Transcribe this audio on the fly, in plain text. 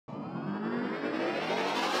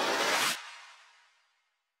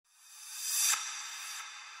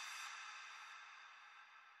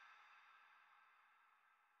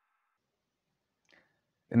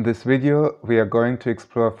In this video, we are going to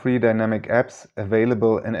explore free dynamic apps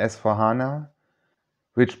available in S/4HANA,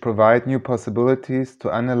 which provide new possibilities to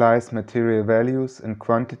analyze material values and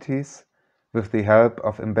quantities with the help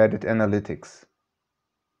of embedded analytics.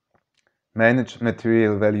 Manage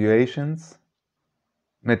material valuations,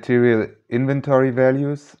 material inventory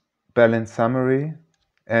values, balance summary,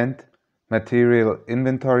 and material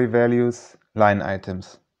inventory values line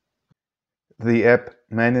items. The app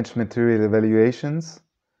Manage Material Valuations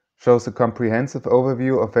shows a comprehensive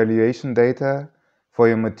overview of valuation data for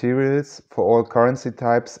your materials for all currency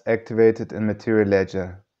types activated in Material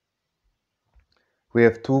Ledger. We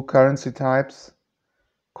have two currency types: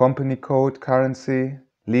 company code currency,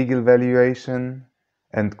 legal valuation,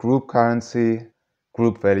 and group currency,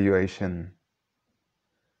 group valuation.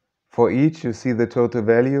 For each, you see the total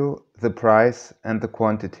value, the price, and the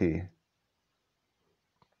quantity.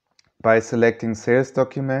 By selecting Sales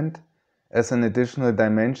Document as an additional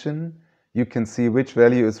dimension, you can see which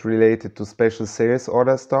value is related to special sales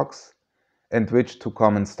order stocks and which to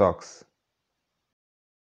common stocks.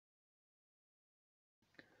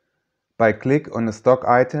 By click on a stock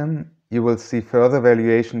item, you will see further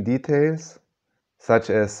valuation details, such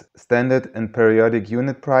as standard and periodic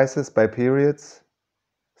unit prices by periods,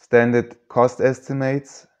 standard cost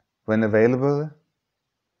estimates when available,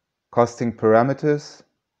 costing parameters,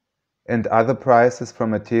 and other prices from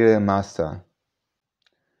Material Master.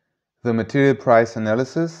 The Material Price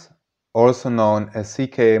Analysis, also known as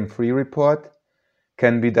CKM3 report,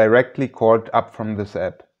 can be directly called up from this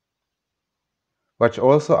app. Watch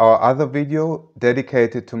also our other video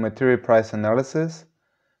dedicated to Material Price Analysis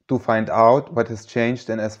to find out what has changed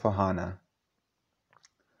in S/4HANA.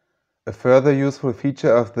 A further useful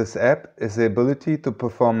feature of this app is the ability to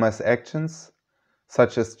perform mass actions,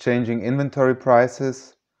 such as changing inventory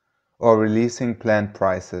prices or releasing planned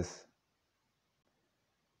prices.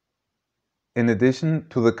 In addition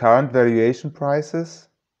to the current valuation prices,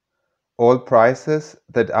 all prices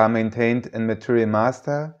that are maintained in Material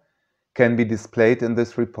Master can be displayed in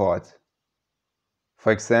this report.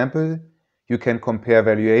 For example, you can compare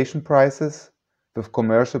valuation prices with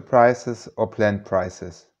commercial prices or planned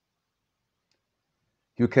prices.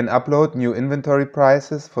 You can upload new inventory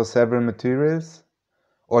prices for several materials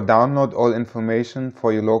or download all information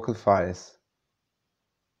for your local files.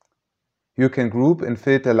 You can group and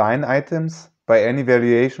filter line items by any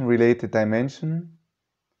valuation-related dimension.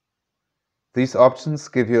 These options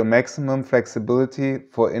give you a maximum flexibility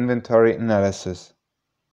for inventory analysis.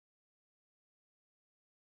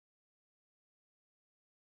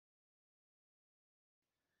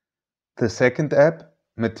 The second app,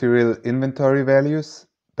 Material Inventory Values,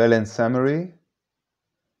 Balance Summary,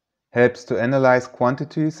 helps to analyze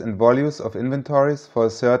quantities and values of inventories for a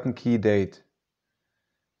certain key date.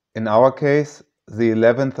 In our case, the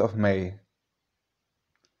 11th of May.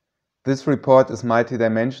 This report is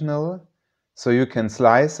multidimensional, so you can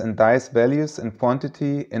slice and dice values and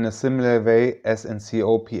quantity in a similar way as in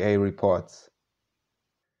COPA reports.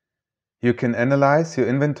 You can analyze your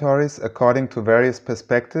inventories according to various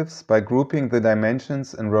perspectives by grouping the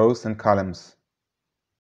dimensions in rows and columns.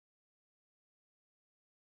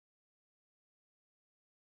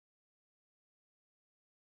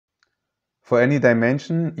 For any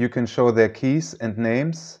dimension, you can show their keys and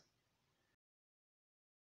names.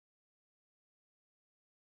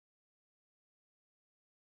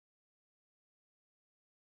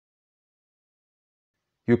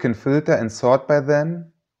 You can filter and sort by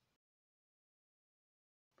them.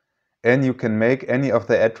 And you can make any of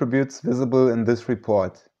the attributes visible in this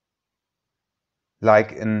report,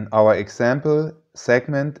 like in our example,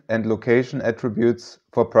 segment and location attributes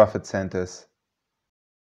for profit centers.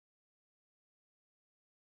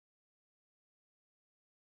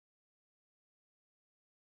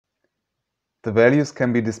 The values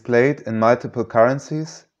can be displayed in multiple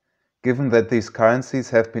currencies, given that these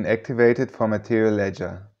currencies have been activated for Material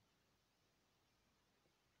Ledger.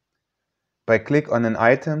 By click on an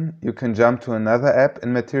item, you can jump to another app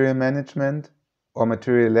in Material Management or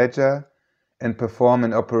Material Ledger and perform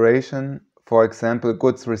an operation, for example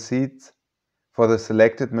goods receipts, for the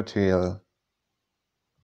selected material.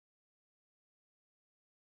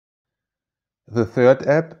 The third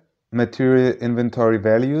app, Material Inventory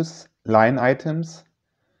Values, Line Items,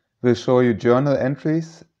 will show you journal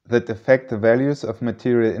entries that affect the values of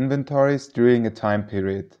material inventories during a time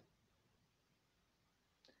period.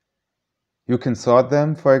 You can sort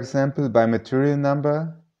them, for example, by material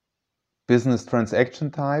number, business transaction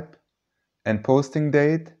type, and posting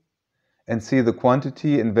date, and see the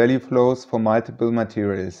quantity and value flows for multiple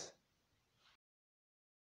materials.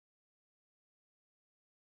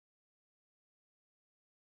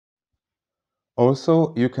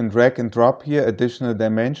 Also, you can drag and drop here additional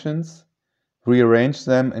dimensions, rearrange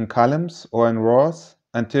them in columns or in rows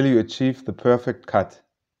until you achieve the perfect cut.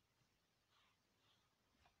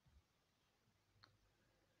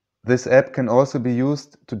 This app can also be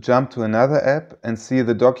used to jump to another app and see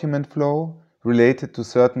the document flow related to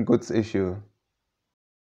certain goods issue.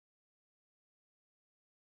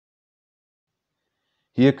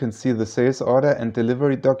 Here you can see the sales order and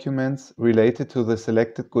delivery documents related to the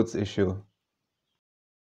selected goods issue.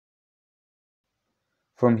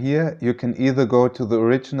 From here, you can either go to the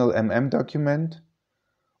original document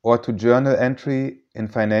or to journal entry in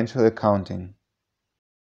financial accounting.